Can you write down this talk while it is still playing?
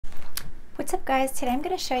What's up guys, today I'm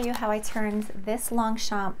going to show you how I turned this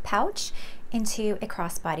Longchamp pouch into a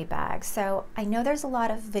crossbody bag. So I know there's a lot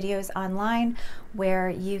of videos online where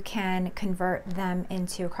you can convert them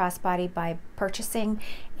into a crossbody by purchasing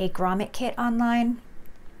a grommet kit online.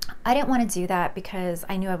 I didn't want to do that because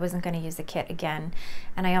I knew I wasn't going to use the kit again,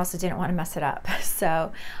 and I also didn't want to mess it up.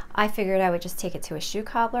 So I figured I would just take it to a shoe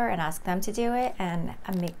cobbler and ask them to do it and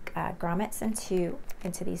make grommets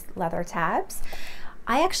into these leather tabs.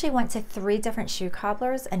 I actually went to 3 different shoe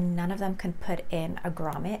cobblers and none of them could put in a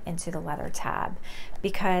grommet into the leather tab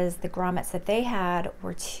because the grommets that they had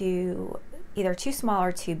were either too small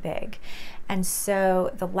or too big. And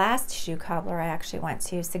so the last shoe cobbler I actually went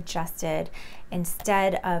to suggested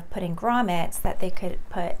instead of putting grommets that they could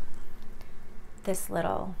put this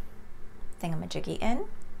little thingamajiggy in.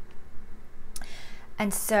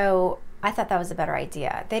 And so I thought that was a better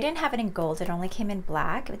idea. They didn't have it in gold, it only came in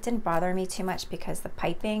black. It didn't bother me too much because the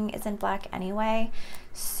piping is in black anyway.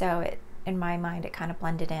 So in my mind, it kind of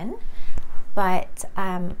blended in. But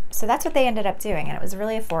so that's what they ended up doing, and it was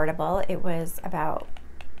really affordable. It was about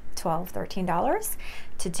 $12, $13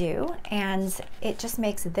 to do, and it just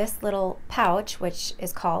makes this little pouch, which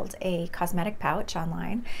is called a cosmetic pouch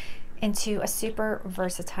online, into a super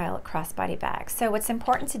versatile crossbody bag. So what's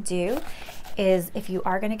important to do is, if you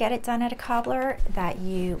are going to get it done at a cobbler, that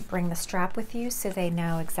you bring the strap with you so they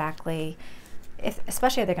know exactly,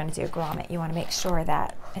 especially if they're going to do a grommet, you want to make sure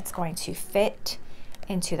that it's going to fit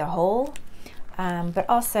into the hole. But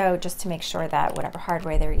also just to make sure that whatever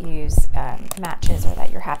hardware they use matches, or that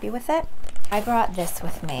you're happy with it. I brought this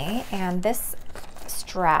with me, and this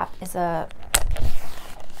strap is a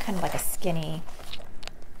kind of like a skinny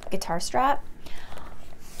guitar strap.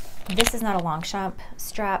 This is not a Longchamp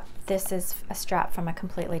strap. This is a strap from a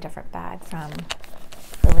completely different bag, from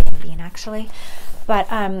Lily and Bean actually.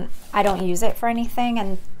 But I don't use it for anything,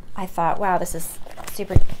 and I thought, wow, this is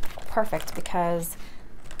super perfect because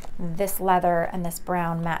this leather and this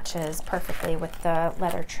brown matches perfectly with the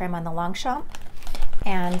leather trim on the Longchamp,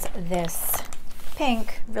 and this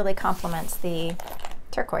pink really complements the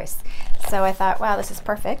turquoise. So I thought, wow, this is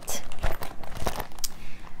perfect.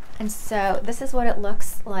 And so this is what it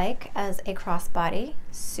looks like as a crossbody,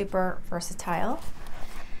 super versatile.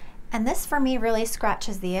 And this for me really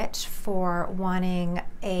scratches the itch for wanting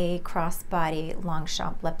a crossbody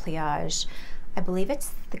Longchamp Le Pliage. I believe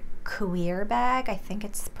it's the Cuir bag. I think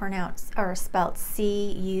it's pronounced or spelled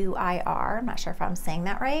C-U-I-R. I'm not sure if I'm saying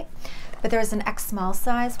that right. But there's an X small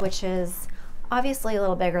size, which is obviously a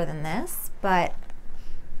little bigger than this, but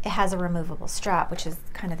it has a removable strap, which is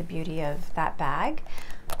kind of the beauty of that bag.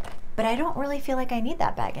 But I don't really feel like I need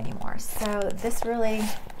that bag anymore. So this really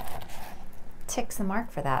ticks the mark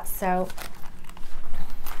for that. So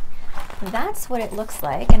that's what it looks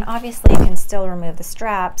like. And obviously you can still remove the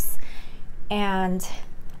straps and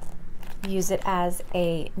use it as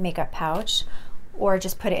a makeup pouch, or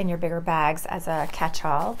just put it in your bigger bags as a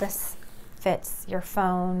catch-all. This fits your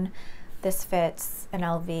phone. This fits an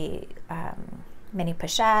LV mini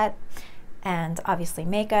pochette, and obviously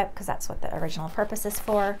makeup, because that's what the original purpose is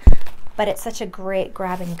for. But it's such a great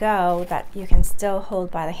grab and go that you can still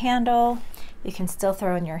hold by the handle, you can still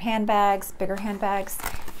throw in your handbags, bigger handbags,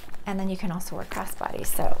 and then you can also wear crossbody.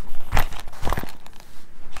 So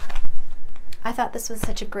I thought this was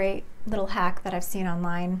such a great little hack that I've seen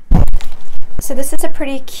online. So this is a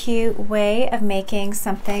pretty cute way of making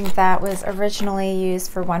something that was originally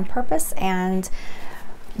used for one purpose and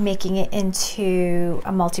making it into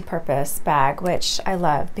a multi-purpose bag, which I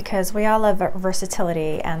love because we all love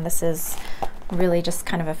versatility, and this is really just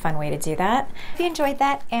kind of a fun way to do that. If you enjoyed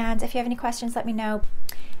that, and if you have any questions, let me know.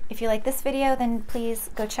 If you like this video, then please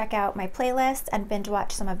go check out my playlist and binge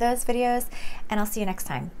watch some of those videos, and I'll see you next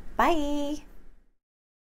time. Bye!